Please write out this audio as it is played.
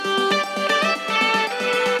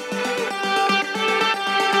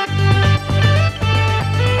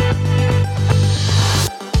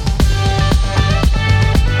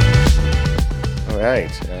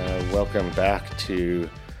right. Welcome back to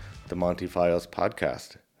the Monty Files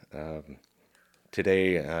podcast.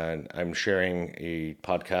 Today, I'm sharing a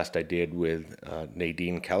podcast I did with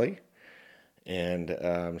Nadine Kelly, and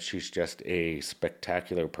she's just a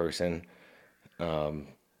spectacular person.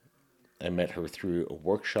 I met her through a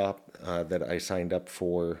workshop that I signed up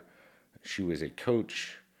for. She was a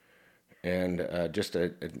coach and just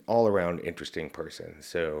an all around interesting person.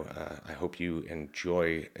 So I hope you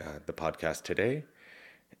enjoy the podcast today,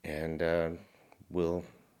 and we'll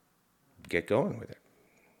get going with it.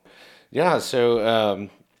 Yeah, so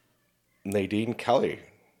Nadine Kelly,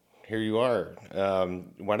 here you are.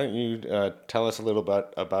 Why don't you tell us a little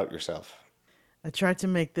bit about yourself? I tried to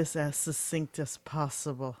make this as succinct as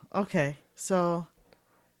possible. Okay, so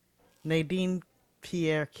Nadine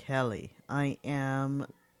Pierre Kelly. I am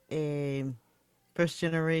a first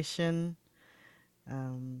generation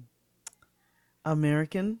um,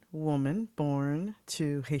 American woman born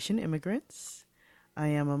to Haitian immigrants. I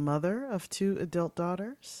am a mother of two adult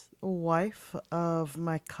daughters, a wife of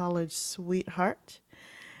my college sweetheart.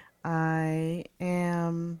 I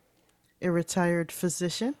am a retired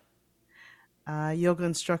physician, a yoga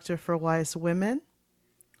instructor for wise women.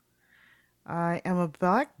 I am a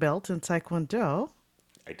black belt in Taekwondo.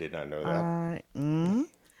 I did not know that. I, mm,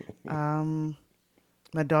 um,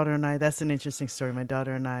 my daughter and I, that's an interesting story. My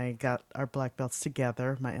daughter and I got our black belts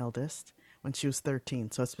together, my eldest, when she was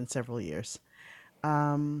 13. So it's been several years.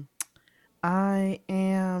 Um, I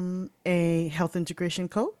am a health integration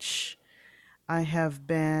coach. I have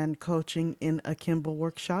been coaching in Akimbo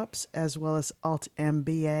workshops as well as Alt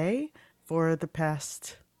MBA for the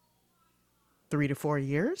past 3 to 4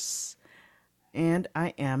 years. And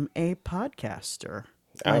I am a podcaster.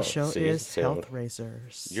 My Oh, show see, is so Health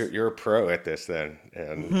Raisers. you're a pro at this then,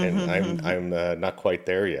 and I'm not quite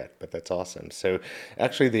there yet, but that's awesome. So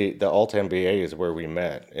actually, the Alt MBA is where we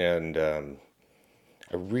met, and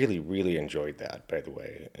I really enjoyed that, by the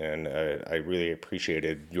way, and I really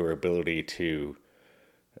appreciated your ability to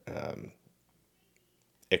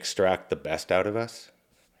extract the best out of us,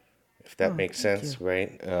 if that Oh, makes thank you. sense,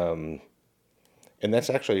 right? And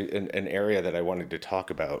that's actually an area that I wanted to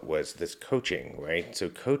talk about was this coaching, right? So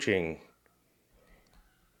coaching,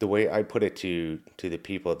 the way I put it to the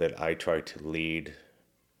people that I try to lead,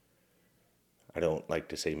 I don't like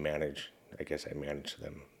to say manage. I guess I manage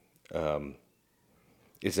them.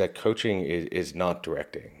 Is that coaching is not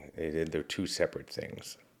directing. They're two separate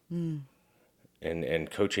things, Mm.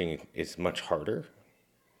 and coaching is much harder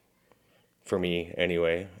for me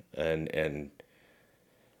anyway. And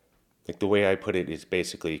like the way I put it is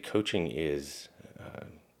basically coaching is,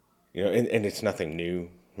 and it's nothing new,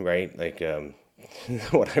 right? Like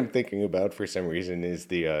what I'm thinking about for some reason is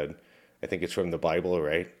I think it's from the Bible,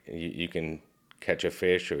 right? You can catch a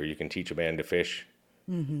fish or you can teach a man to fish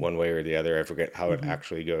Mm-hmm. one way or the other. I forget how it Mm-hmm.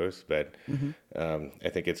 actually goes, but Mm-hmm. I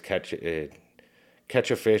think it's catch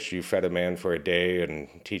a fish, you fed a man for a day, and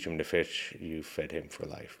teach him to fish, you fed him for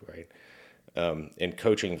life, right? And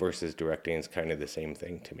coaching versus directing is kind of the same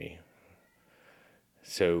thing to me.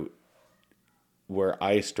 So where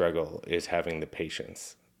I struggle is having the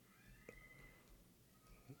patience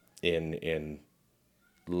in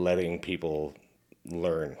letting people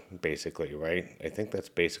learn, basically, right? I think that's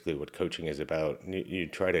basically what coaching is about. You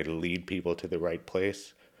try to lead people to the right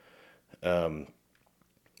place, and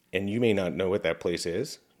you may not know what that place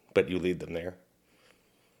is, but you lead them there.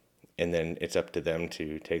 And then it's up to them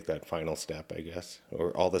to take that final step, I guess,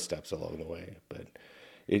 or all the steps along the way. But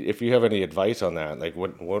if you have any advice on that, like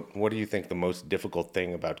what do you think the most difficult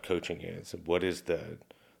thing about coaching is? What is the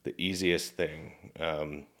easiest thing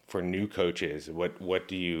for new coaches? What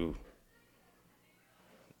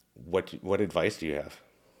advice do you have?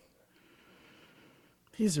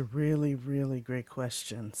 These are really, really great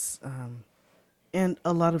questions. And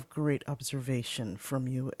a lot of great observation from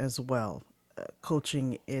you as well.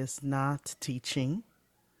 Coaching is not teaching,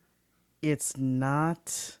 it's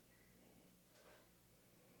not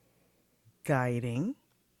guiding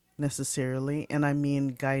necessarily. And I mean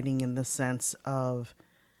guiding in the sense of,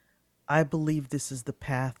 I believe this is the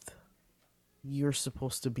path you're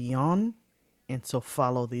supposed to be on. And so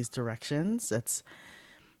follow these directions. It's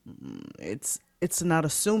not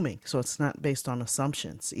assuming, so it's not based on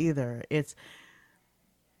assumptions either. It's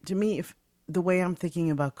to me, if the way I'm thinking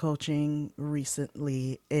about coaching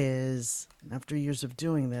recently is, after years of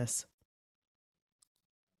doing this,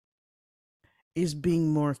 is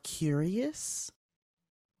being more curious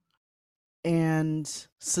and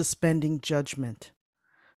suspending judgment.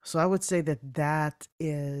 So I would say that that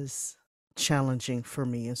is challenging for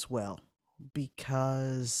me as well,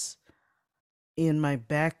 because in my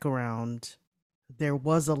background, there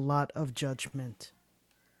was a lot of judgment,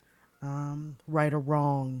 right or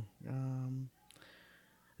wrong.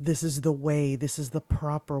 This is the way, this is the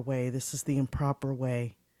proper way, this is the improper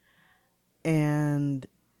way. And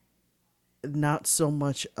not so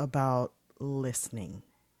much about listening.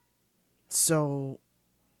 So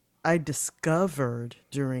I discovered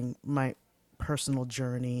during my personal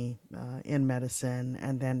journey in medicine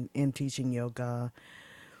and then in teaching yoga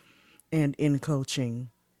and in coaching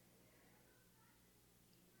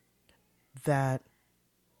that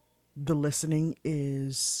the listening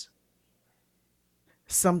is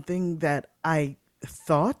something that I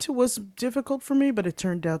thought was difficult for me, but it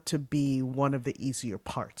turned out to be one of the easier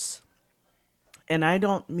parts. And I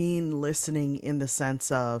don't mean listening in the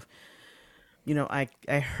sense of,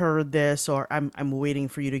 I heard this or I'm waiting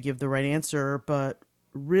for you to give the right answer, but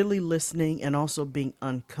really listening and also being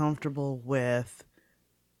uncomfortable with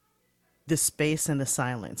the space and the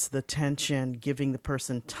silence, the tension, giving the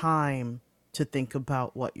person time to think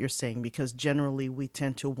about what you're saying, because generally we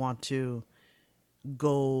tend to want to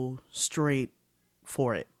go straight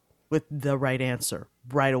for it with the right answer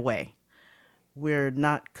right away. We're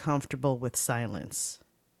not comfortable with silence.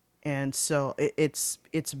 And so it's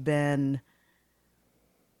been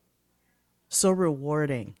so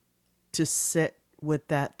rewarding to sit with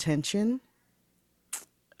that tension,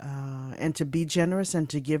 and to be generous and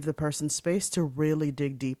to give the person space to really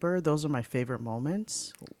dig deeper. Those are my favorite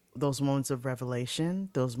moments. Those moments of revelation,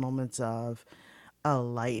 those moments of a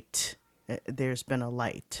light. There's been a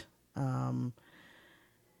light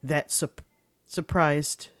that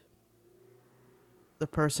surprised the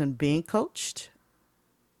person being coached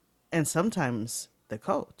and sometimes the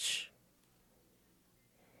coach.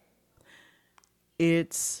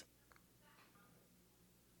 It's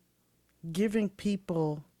giving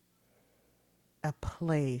people a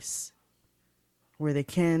place where they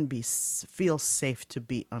can feel safe to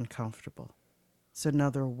be uncomfortable. It's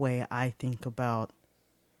another way I think about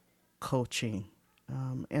coaching,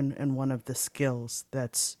 and one of the skills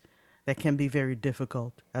that can be very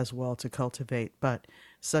difficult as well to cultivate, but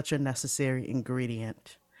such a necessary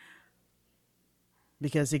ingredient.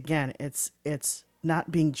 Because again, it's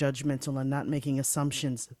not being judgmental and not making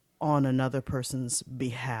assumptions on another person's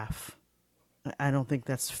behalf. I don't think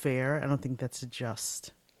that's fair. I don't think that's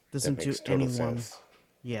just. That Doesn't do makes total anyone. sense.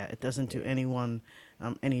 Yeah, it doesn't do anyone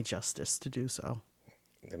any justice to do so.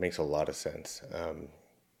 That makes a lot of sense.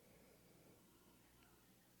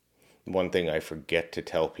 One thing I forget to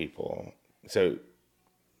tell people. So,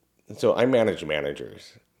 so I manage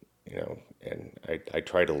managers, and I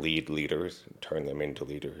try to lead leaders, turn them into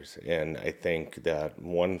leaders. And I think that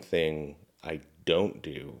one thing I don't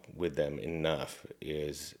do with them enough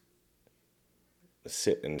is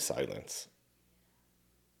sit in silence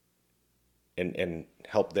and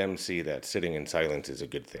help them see that sitting in silence is a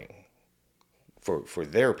good thing for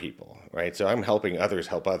their people, right? So I'm helping others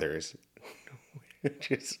help others,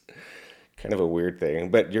 which is kind of a weird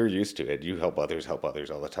thing, but you're used to it. You help others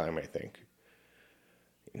all the time, I think,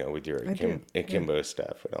 with your I do. Yeah. akimbo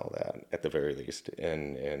stuff and all that, at the very least,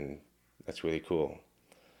 and that's really cool.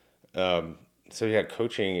 So yeah,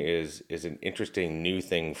 coaching is an interesting new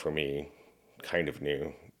thing for me, kind of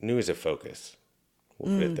new. New as a focus,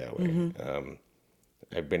 we'll put it that way.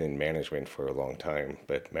 I've been in management for a long time,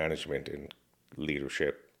 but management and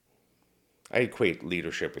leadership, I equate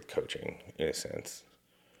leadership with coaching in a sense.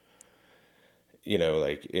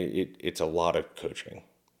 Like it's a lot of coaching.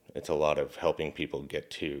 It's a lot of helping people get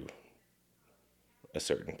to a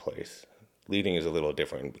certain place. Leading is a little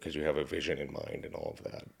different because you have a vision in mind and all of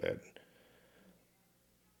that, but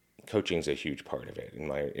coaching is a huge part of it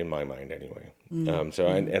in my mind anyway. So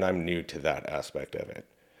and I'm new to that aspect of it.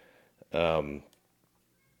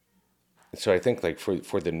 So I think like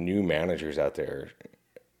for the new managers out there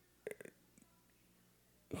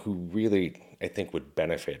who really I think would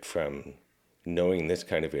benefit from knowing this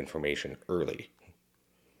kind of information early.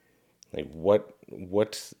 Like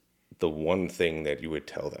what's the one thing that you would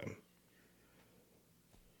tell them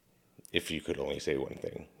if you could only say one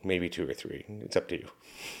thing? Maybe two or three. It's up to you.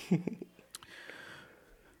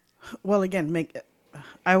 Well, again,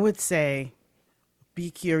 I would say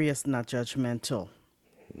be curious, not judgmental.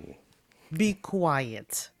 Be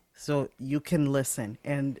quiet so you can listen.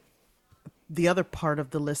 And the other part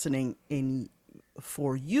of the listening in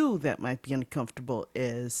for you that might be uncomfortable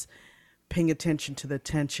is paying attention to the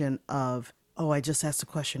tension of, oh, I just asked a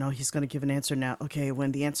question. Oh, he's going to give an answer now. Okay,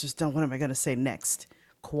 when the answer's done, what am I going to say next?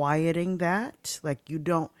 Quieting that, like you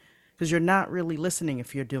don't, because you're not really listening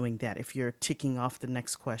if you're doing that, if you're ticking off the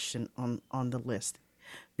next question on the list.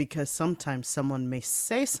 Because sometimes someone may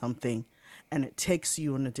say something and it takes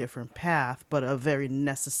you in a different path, but a very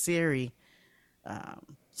necessary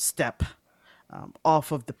step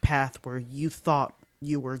off of the path where you thought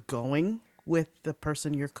you were going with the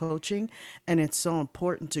person you're coaching. And it's so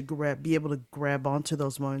important to be able to grab onto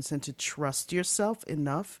those moments and to trust yourself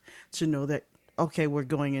enough to know that, okay, we're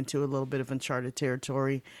going into a little bit of uncharted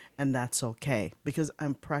territory, and that's okay because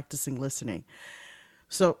I'm practicing listening.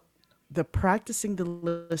 So the practicing the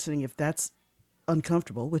listening, if that's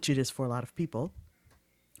uncomfortable, which it is for a lot of people,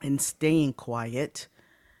 and staying quiet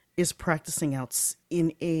is practicing out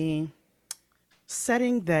in a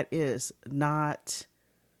setting that is not,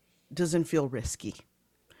 doesn't feel risky.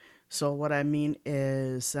 So what I mean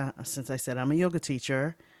is, since I said I'm a yoga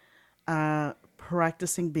teacher,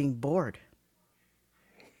 practicing being bored,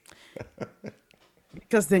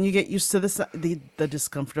 because then you get used to the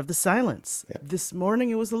discomfort of the silence. Yeah. This morning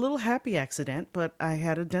it was a little happy accident, but I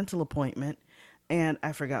had a dental appointment, and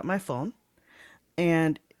I forgot my phone,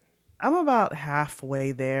 and I'm about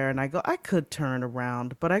halfway there, and I go, I could turn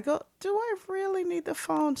around, but I go, do I really need the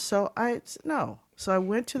phone? So no. So I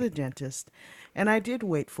went to the dentist, and I did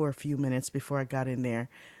wait for a few minutes before I got in there,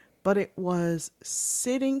 but it was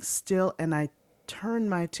sitting still, and I turned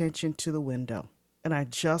my attention to the window, and I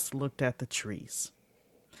just looked at the trees.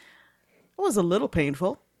 It was a little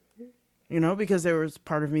painful, because there was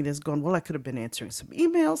part of me that's going, well, I could have been answering some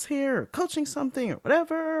emails here or coaching something or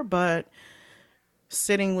whatever, but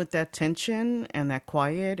sitting with that tension and that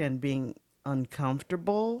quiet and being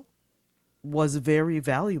uncomfortable was very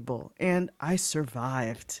valuable. And I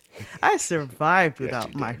survived. I survived Yes, you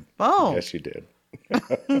without my did. phone. Yes, you did.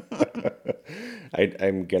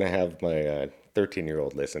 I'm gonna have my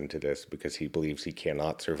 13-year-old listen to this because he believes he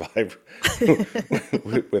cannot survive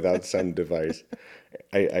without some device.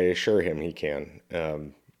 I assure him he can,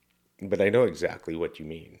 but I know exactly what you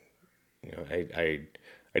mean.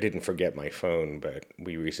 I didn't forget my phone, but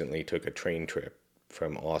we recently took a train trip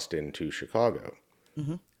from Austin to Chicago,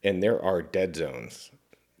 and there are dead zones.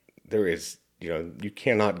 There is, you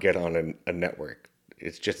cannot get on a network.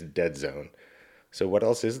 It's just a dead zone. So what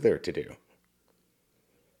else is there to do?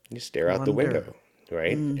 You stare out the Wonder. window,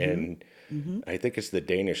 right? And I think it's the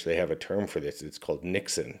Danish. They have a term for this. It's called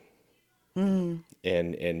Nixon. And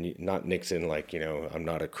not Nixon like, I'm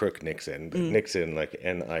not a crook Nixon, but Nixon like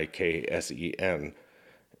Niksen.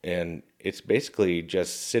 And it's basically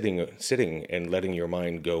just sitting and letting your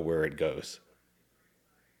mind go where it goes.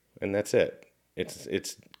 And that's it.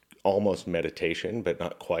 It's almost meditation, but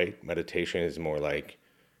not quite. Meditation is more like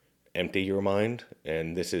empty your mind,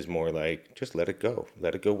 and this is more like just let it go.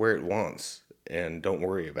 Let it go where it wants, and don't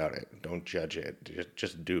worry about it. Don't judge it.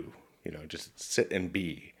 Just do. Just sit and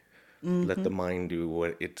be. Let the mind do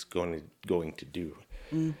what it's going to do,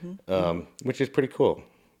 which is pretty cool.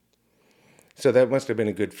 So that must have been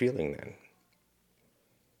a good feeling then,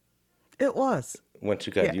 It was. once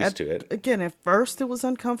you got Yeah. used to it. Again, at first it was Yeah,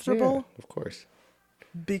 uncomfortable of course.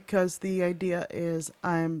 because the idea is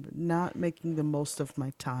I'm not making the most of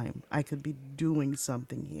my time. I could be doing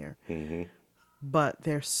something here. But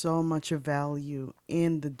there's so much value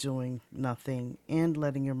in the doing nothing and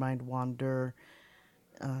letting your mind wander,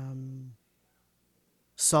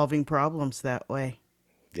 solving problems that way,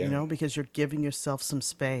 Yeah, because you're giving yourself some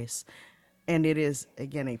space. And it is,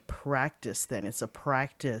 again, a practice then. It's a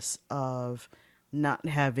practice of not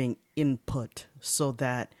having input so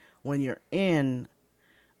that when you're in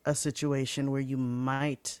a situation where you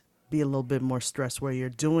might be a little bit more stressed, where you're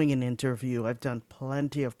doing an interview. I've done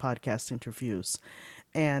plenty of podcast interviews,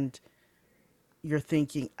 and you're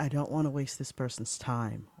thinking, I don't want to waste this person's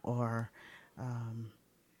time, or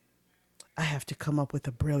I have to come up with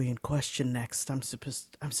a brilliant question next. I'm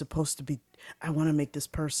supposed to be, I want to make this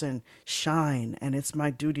person shine, and it's my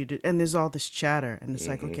duty to, and there's all this chatter, and it's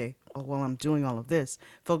like, okay, oh, well, I'm doing all of this,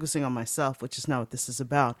 focusing on myself, which is not what this is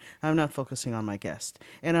about. I'm not focusing on my guest,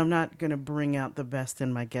 and I'm not going to bring out the best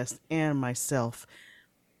in my guest and myself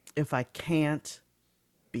if I can't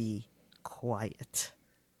be quiet.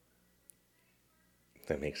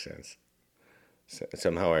 that makes sense.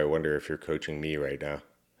 Somehow I wonder if you're coaching me right now.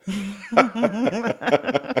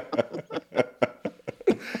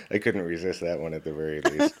 I couldn't resist that one at the very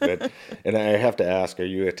least. And I have to ask, are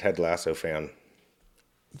you a Ted Lasso fan?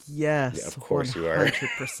 Yeah, Yes, of course you are. Me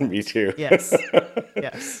 100%. too. Yes,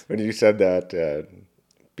 yes. When you said that,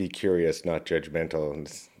 be curious, not judgmental. And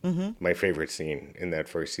it's my favorite scene in that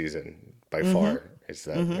first season by far is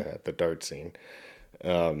that the dart scene.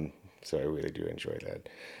 So I really do enjoy that.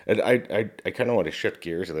 And I kind of want to shift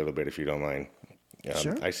gears a little bit if you don't mind.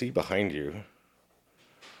 Sure. I see behind you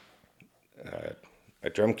a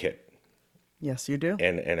drum kit, Yes, you do.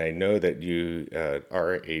 and I know that you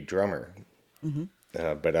are a drummer. Mm-hmm.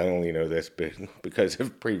 But I only know this because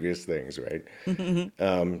of previous things, right?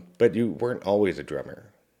 But you weren't always a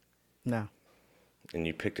drummer, No, and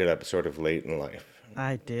you picked it up sort of late in life.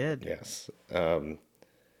 I did. Yes.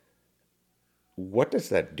 What does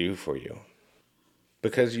that do for you?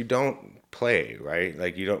 Because you don't play, right?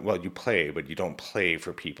 Like you don't, well, you play, but you don't play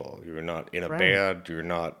for people. You're not in a Right, band. You're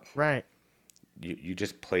not, right, you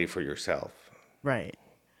just play for yourself. right.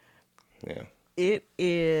 Yeah. It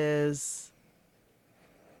is,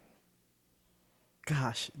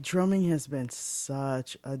 gosh, drumming has been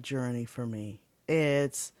such a journey for me.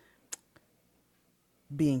 It's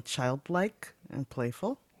being childlike and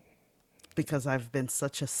playful because I've been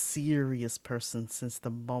such a serious person since the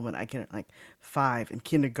moment I can, like 5 in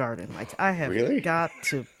kindergarten. Like I have Really? got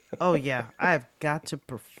to, oh yeah, I've got to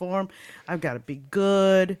perform. I've got to be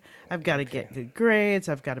good. I've got to Okay. get good grades.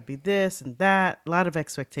 I've got to be this and that. A lot of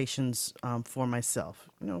expectations for myself.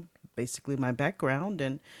 Basically my background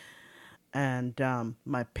and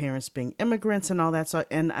my parents being immigrants and all that. So,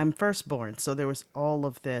 and I'm firstborn, so there was all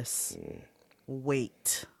of this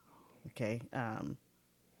weight. Okay,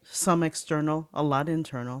 some external, a lot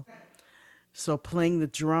internal. So playing the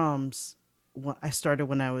drums, I started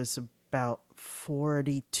when I was about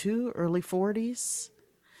 42, early 40s.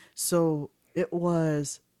 So it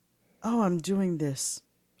was, oh, I'm doing this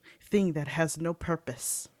thing that has no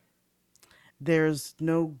purpose. There's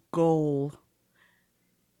no goal.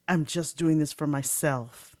 I'm just doing this for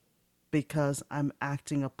myself because I'm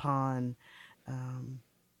acting upon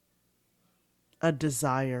a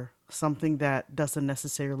desire, something that doesn't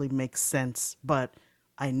necessarily make sense, but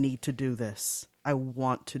I need to do this. I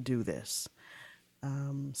want to do this.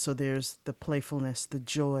 So there's the playfulness, the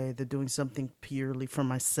joy, the doing something purely for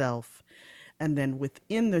myself. And then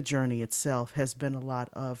within the journey itself has been a lot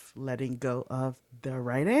of letting go of the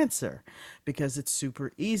right answer because it's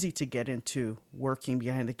super easy to get into working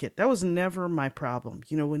behind the kit. That was never my problem.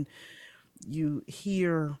 When you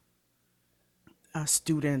hear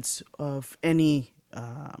students of any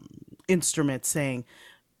instrument saying,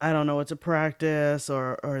 I don't know what to practice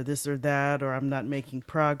or this or that, or I'm not making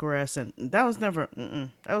progress. And that was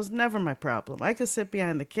never my problem. I could sit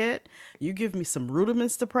behind the kit. You give me some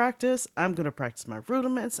rudiments to practice. I'm going to practice my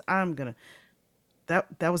rudiments. That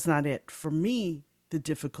was not it. For me, the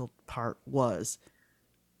difficult part was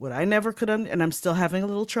what I never could, and I'm still having a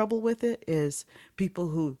little trouble with it, is people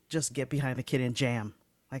who just get behind the kit and jam.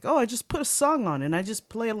 Like, oh, I just put a song on and I just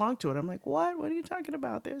play along to it. I'm like, what? What are you talking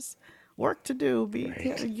about? There's work to do. Right.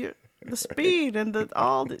 The Right. speed and and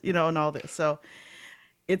all this. So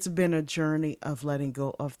it's been a journey of letting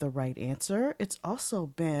go of the right answer. It's also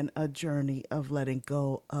been a journey of letting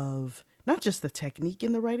go of not just the technique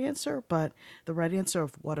in the right answer, but the right answer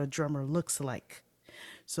of what a drummer looks like.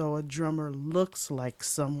 So a drummer looks like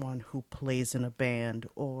someone who plays in a band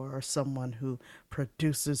or someone who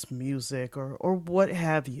produces music or what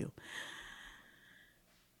have you.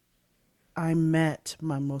 I met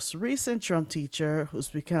my most recent drum teacher who's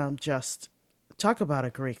become just talk about a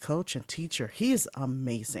great coach and teacher. He is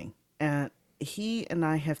amazing. And he and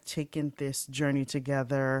I have taken this journey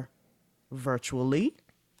together virtually.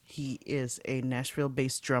 He is a Nashville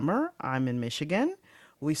based drummer. I'm in Michigan.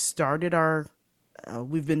 We started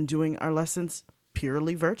we've been doing our lessons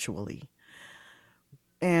purely virtually.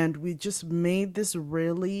 And we just made this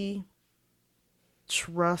really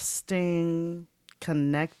trusting,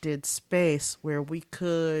 connected space where we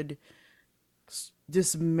could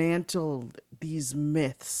dismantle these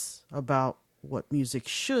myths about what music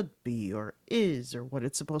should be or is or what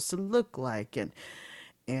it's supposed to look like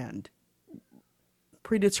and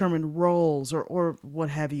predetermined roles or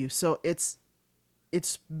what have you. So it's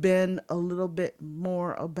been a little bit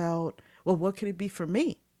more about, well, what could it be for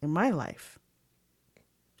me in my life?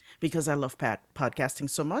 Because I love podcasting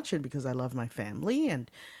so much and because I love my family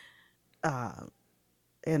and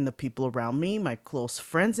the people around me, my close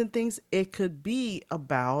friends and things, it could be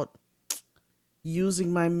about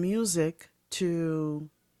using my music to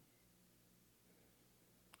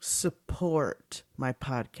support my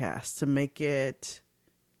podcast, to make it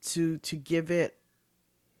to give it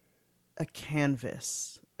a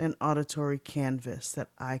canvas, an auditory canvas that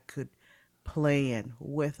I could play in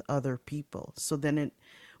with other people. So then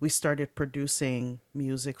we started producing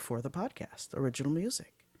music for the podcast, original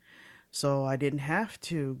music. So I didn't have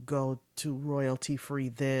to go to royalty free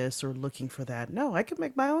this or looking for that. No, I could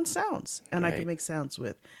make my own sounds and I could Right. make sounds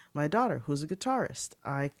with my daughter who's a guitarist.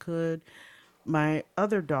 My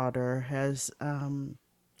other daughter has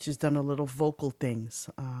she's done a little vocal things,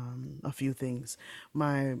 a few things.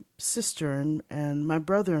 My sister and my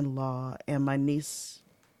brother-in-law and my niece,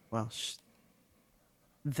 well,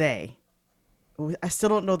 they I still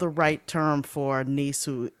don't know the right term for a niece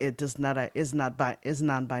who it does not is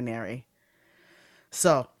non-binary.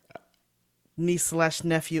 So niece slash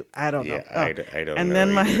nephew, I don't know. Yeah, Oh, I don't and know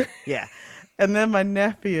then either. my yeah, and then my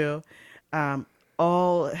nephew, um,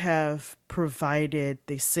 all have provided.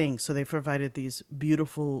 They sing, so they provided these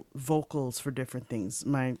beautiful vocals for different things.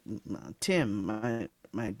 Tim,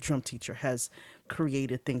 my drum teacher, has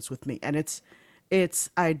created things with me, and it's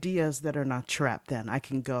ideas that are not trapped. Then I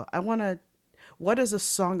can go. I want to. What does a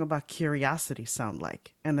song about curiosity sound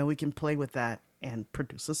like? And then we can play with that and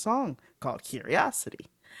produce a song called Curiosity.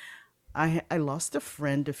 I lost a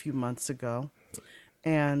friend a few months ago,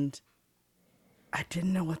 and I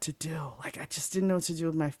didn't know what to do. Like I just didn't know what to do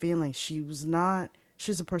with my feelings. She's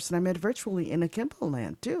a person I met virtually in a Kimbo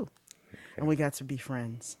land too, and we got to be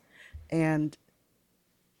friends. And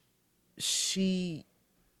she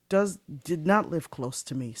did not live close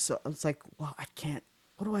to me, so I was like, well, I can't.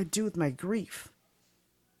 What do I do with my grief?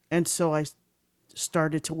 And so I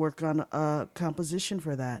started to work on a composition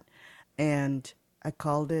for that, and I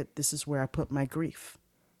called it "This Is Where I Put My Grief."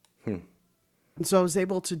 And so I was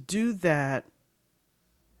able to do that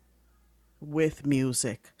with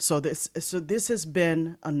music. So this has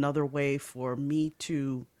been another way for me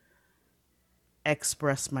to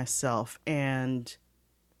express myself and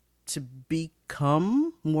to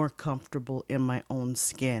become more comfortable in my own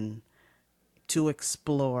skin, to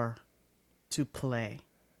explore, to play.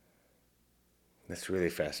 That's really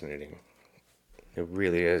fascinating. It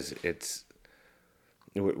really is. It's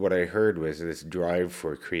what I heard was this drive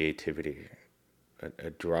for creativity, a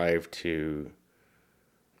drive to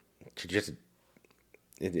just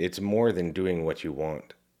it's more than doing what you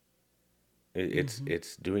want. Hmm.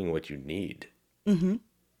 It's doing what you need, Hmm.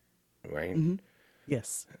 right? Hmm.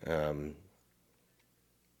 Yes.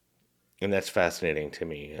 And that's fascinating to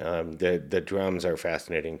me. The drums are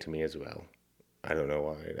fascinating to me as well. I don't know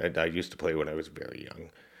why. I used to play when I was very young.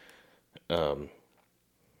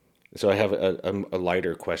 So I have a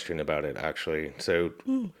lighter question about it actually. So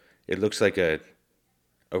Mm. it looks like a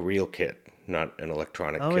real kit, not an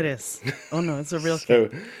electronic Oh, it kit. is. Oh no, it's a real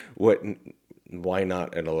kit. So what? Why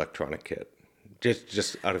not an electronic kit?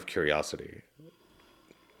 Just out of curiosity.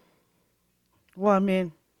 Well, I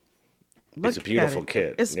mean, It's a look at beautiful it.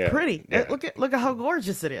 kit. It's Yeah, pretty. yeah. Look at how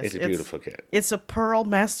gorgeous it is. It's a beautiful kit. It's a pearl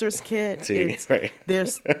masters kit. See, right?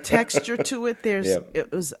 There's texture to it. Yeah.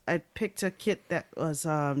 I picked a kit that was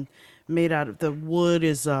made out of the wood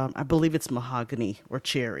is I believe it's mahogany or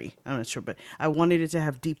cherry. I'm not sure, but I wanted it to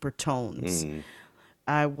have deeper tones.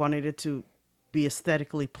 I wanted it to be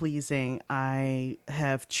aesthetically pleasing. I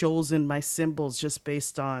have chosen my symbols just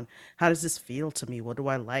based on how does this feel to me? What do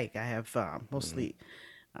I like? I have mostly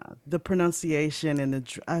the pronunciation and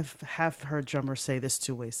I've have heard drummers say this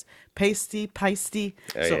two ways: pasty, peisty.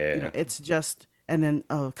 Oh So yeah. it's just and then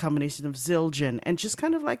a combination of Zildjian and just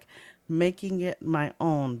kind of like making it my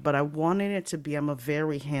own. But I wanted it to be. I'm a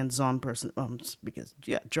very hands-on person, because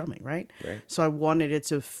yeah, drumming, right? Right. So I wanted it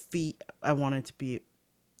to feel. I wanted to be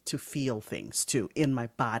to feel things too in my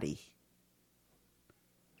body.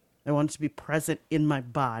 I wanted to be present in my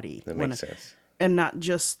body That makes sense. and not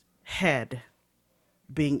just head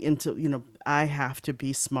being into, I have to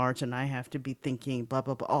be smart and I have to be thinking blah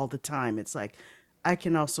blah blah all the time. It's like I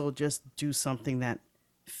can also just do something that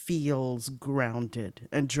feels grounded,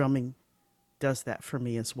 and drumming does that for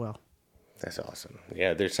me as well. That's awesome.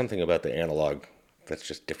 Yeah, there's something about the analog that's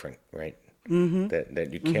just different, right? Mhm.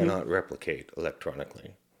 That you Mhm. cannot replicate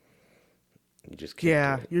electronically. You just can't do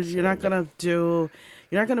Yeah, it. you're So not going to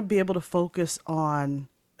you're not going to be able to focus on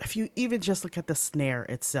if you even just look at the snare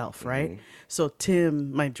itself, right? So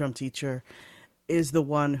Tim, my drum teacher, is the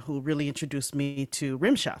one who really introduced me to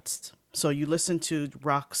rim shots. So you listen to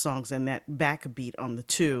rock songs and that backbeat on the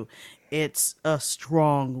two, it's a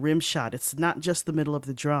strong rim shot. It's not just the middle of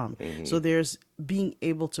the drum. So there's being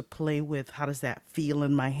able to play with how does that feel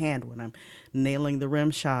in my hand when I'm nailing the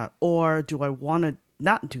rim shot, or do I want to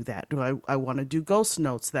not do that? Do I want to do ghost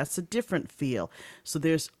notes? That's a different feel. So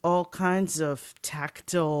there's all kinds of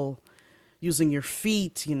tactile using your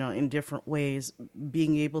feet, in different ways,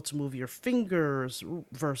 being able to move your fingers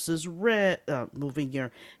versus moving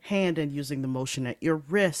your hand and using the motion at your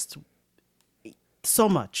wrist. So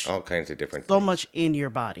much, all kinds of different so things, much in your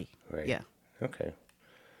body. right? Yeah. Okay.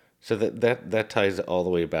 So that ties all the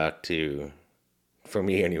way back to, for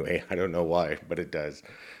me anyway. I don't know why, but it does.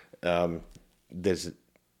 This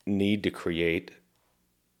need to create,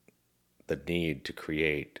 the need to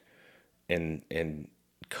create, and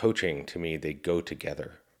coaching to me they go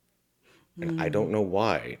together, and I don't Mm. know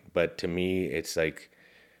why, but to me it's like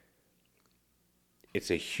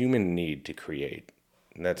it's a human need to create,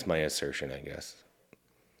 That's my assertion, I guess,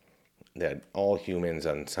 that all humans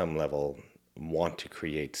on some level want to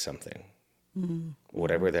create something, Mm-hmm.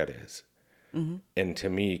 whatever that is. Mm-hmm. And to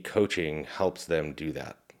me, coaching helps them do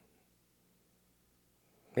that.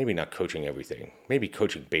 Maybe not coaching everything. Maybe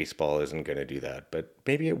coaching baseball isn't going to do that, but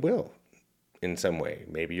maybe it will in some way.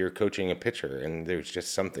 Maybe you're coaching a pitcher and there's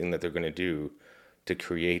just something that they're going to do to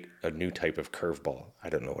create a new type of curveball. I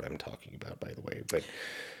don't know what I'm talking about, by the way, but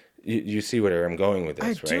you see where I'm going with I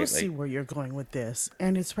this, do right? see Like, where you're going with this,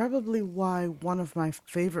 and it's probably why one of my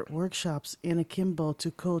favorite workshops in Akimbo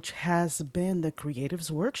to coach has been the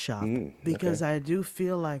Creatives Workshop, okay. because I do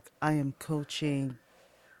feel like I am coaching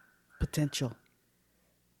potential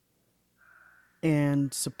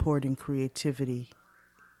and supporting creativity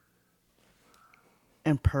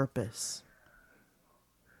and purpose.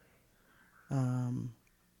 Um,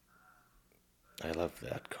 I love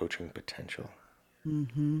that coaching potential.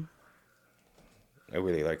 mm-hmm. I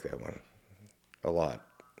really like that one a lot.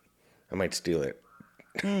 I might steal it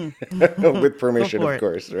Mm. with Go permission, for of it.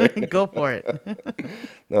 course, right? Go for it.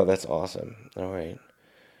 No, that's awesome. All right.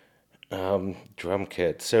 Drum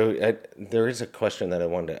kit. So there is a question that I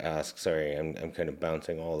wanted to ask. Sorry, I'm kind of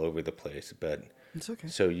bouncing all over the place, but It's okay.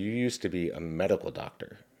 so you used to be a medical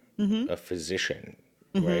doctor, Mm-hmm. a physician,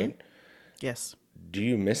 Mm-hmm. right? Yes. Do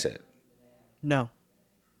you miss it? No.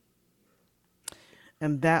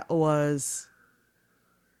 And that was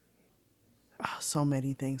so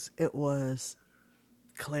many things. It was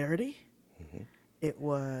clarity. It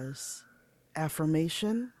was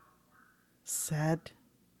affirmation, sad,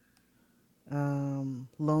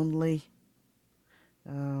 lonely.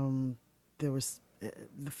 Um, there was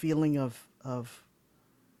the feeling of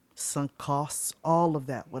sunk costs, all of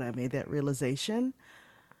that when I made that realization.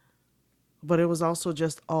 But it was also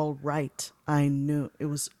just all right. I knew it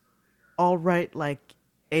was all right, like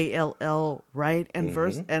ALL, right, and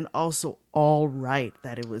verse, Mm-hmm. and also all right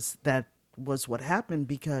that that was what happened,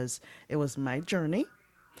 because it was my journey.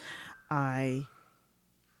 I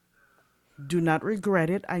do not regret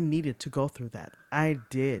it. I needed to go through that. I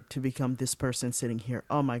did, to become this person sitting here.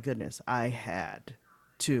 Oh my goodness, I had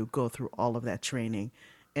to go through all of that training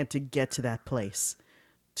and to get to that place,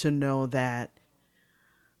 to know that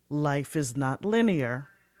life is not linear.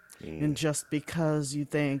 And Mm, just because you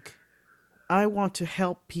think, I want to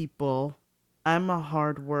help people, I'm a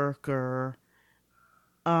hard worker,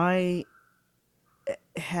 I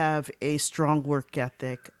have a strong work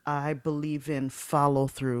ethic, I believe in follow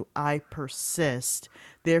through, I persist,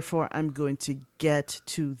 therefore I'm going to get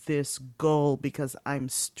to this goal because I'm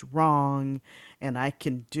strong and I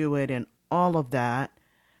can do it, and all of that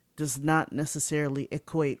does not necessarily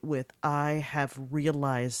equate with I have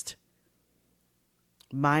realized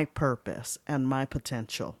my purpose and my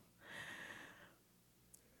potential.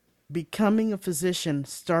 Becoming a physician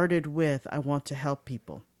started with I want to help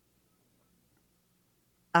people.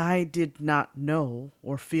 I did not know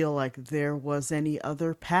or feel like there was any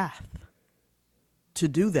other path to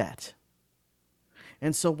do that.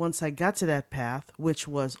 And so once I got to that path, which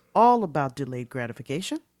was all about delayed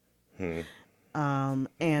gratification, hmm. um,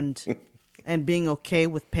 and and being okay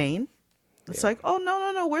with pain, it's Yeah. like, oh no,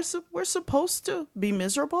 no, no, we're supposed to be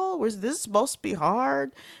miserable. This is supposed to be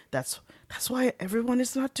hard. That's why everyone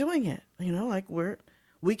is not doing it. Like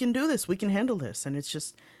we can do this, we can handle this, and it's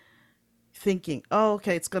just thinking, oh,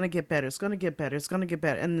 okay, it's gonna get better, it's gonna get better, it's gonna get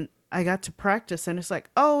better, and I got to practice, and it's like,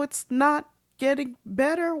 oh, it's not getting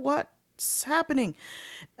better. What's happening?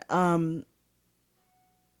 Um,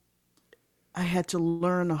 I had to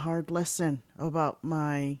learn a hard lesson about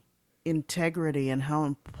my integrity and how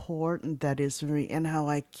important that is for me, and how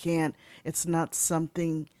I can't, it's not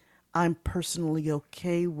something I'm personally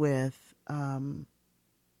okay with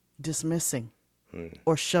dismissing Hmm.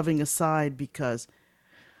 or shoving aside because,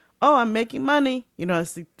 oh, I'm making money.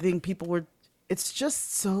 It's the thing people were, it's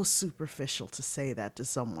just so superficial to say that to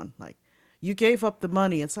someone. Like, you gave up the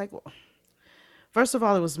money. It's like, well, first of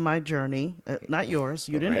all, it was my journey, not yours.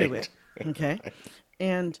 You didn't do Right. it. Okay.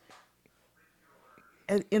 And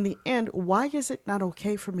in the end, why is it not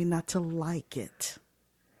okay for me not to like it?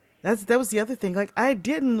 That was the other thing. Like, I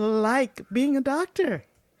didn't like being a doctor.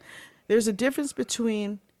 There's a difference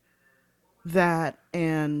between that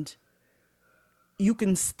and you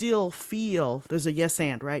can still feel there's a yes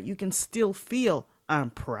and, right? You can still feel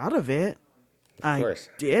I'm proud of it. Of I course.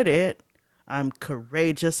 did it. I'm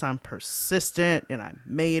courageous. I'm persistent and I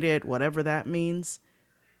made it, whatever that means.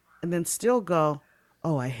 And then still go,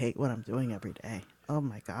 oh, I hate what I'm doing every day. Oh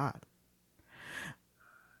my God.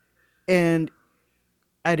 And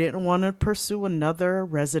I didn't want to pursue another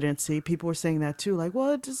residency. People were saying that too. Like,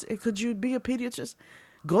 well, could you be a pediatrician?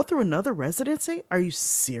 Go through another residency? Are you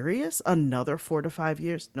serious? Another 4 to 5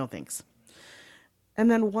 years? No thanks. And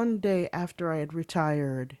then one day after I had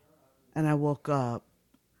retired and I woke up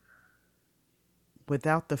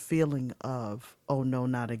without the feeling of, oh no,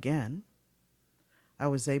 not again, I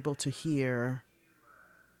was able to hear,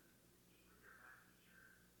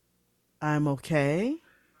 I'm okay.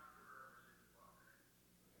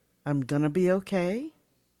 I'm going to be okay.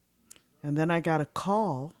 And then I got a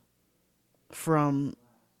call from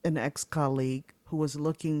an ex-colleague who was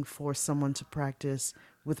looking for someone to practice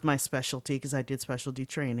with my specialty because I did specialty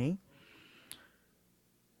training.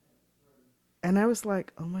 And I was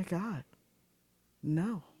like, oh my God,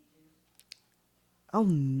 no.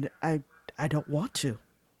 I don't want to.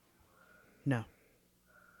 No.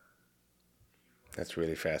 That's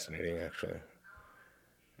really fascinating, actually.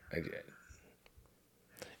 I,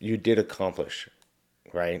 you did accomplish,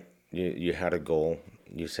 right? You had a goal.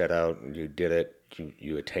 You set out. You did it.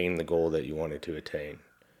 You attained the goal that you wanted to attain.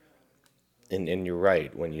 And you're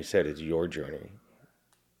right when you said it's your journey.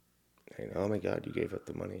 And, oh my God, you gave up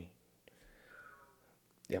the money.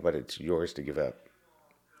 Yeah, but it's yours to give up.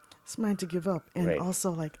 It's mine to give up. And Right.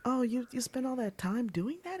 also like, oh, you spent all that time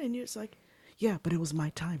doing that? And you're just like, yeah, but it was my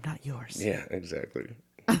time, not yours. Yeah, exactly.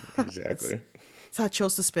 Exactly. So I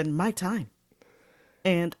chose to spend my time.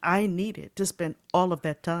 And I needed to spend all of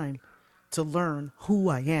that time to learn who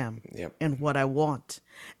I am Yep. and what I want.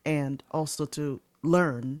 And also to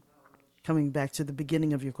learn, coming back to the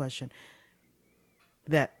beginning of your question,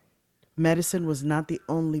 that medicine was not the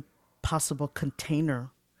only possible container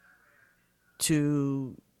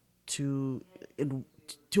to to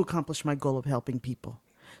to accomplish my goal of helping people.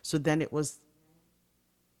 So then it was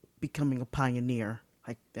becoming a pioneer.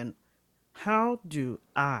 Like then, how do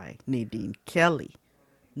I, Nadine Kelly,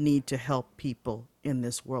 need to help people in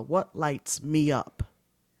this world? What lights me up?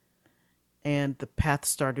 And the path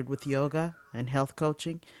started with yoga and health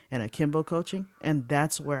coaching and akimbo coaching, and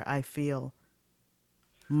that's where I feel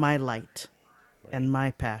my light and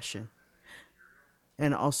my passion.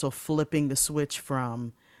 And also flipping the switch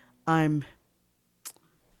from I'm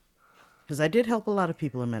because I did help a lot of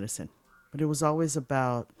people in medicine, but it was always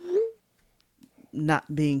about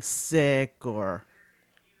not being sick or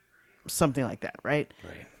something like that, right?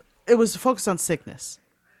 Right. It was focused on sickness.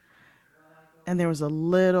 And there was a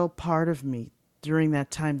little part of me during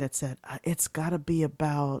that time that said, it's got to be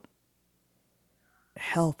about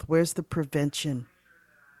health. Where's the prevention?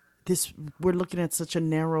 We're looking at such a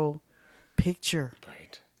narrow picture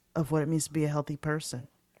Right. of what it means to be a healthy person.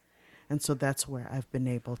 And so that's where I've been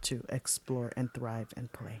able to explore and thrive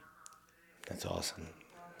and play. That's awesome.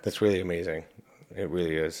 That's really amazing. It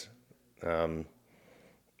really is.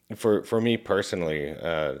 For me personally,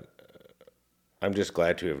 I'm just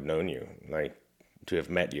glad to have known you, like to have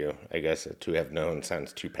met you. I guess to have known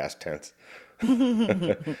sounds too past tense.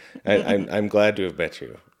 I'm glad to have met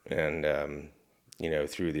you, and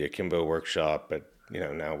through the akimbo workshop. But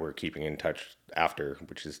now we're keeping in touch after,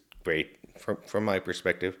 which is great from my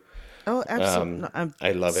perspective. Oh, absolutely. No, I'm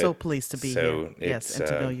I love so it. pleased to be So here. Yes, it's and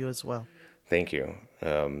to know you as well. thank you.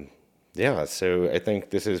 Yeah, so I think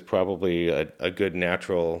this is probably a good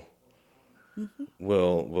natural.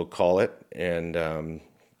 We'll call it, and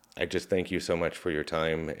I just thank you so much for your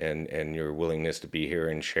time and your willingness to be here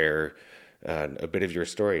and share a bit of your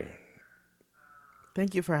story.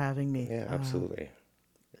 Thank you for having me. Yeah, absolutely.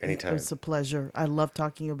 It Anytime. was a pleasure. I love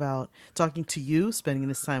talking to you, spending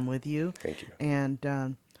this time with you. Thank you.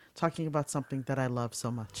 And talking about something that I love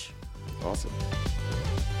so much. Awesome.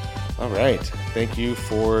 All right. Thank you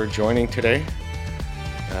for joining today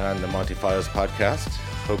on the Monty Files podcast.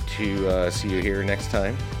 Hope to see you here next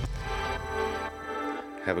time.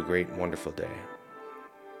 Have a great, wonderful day.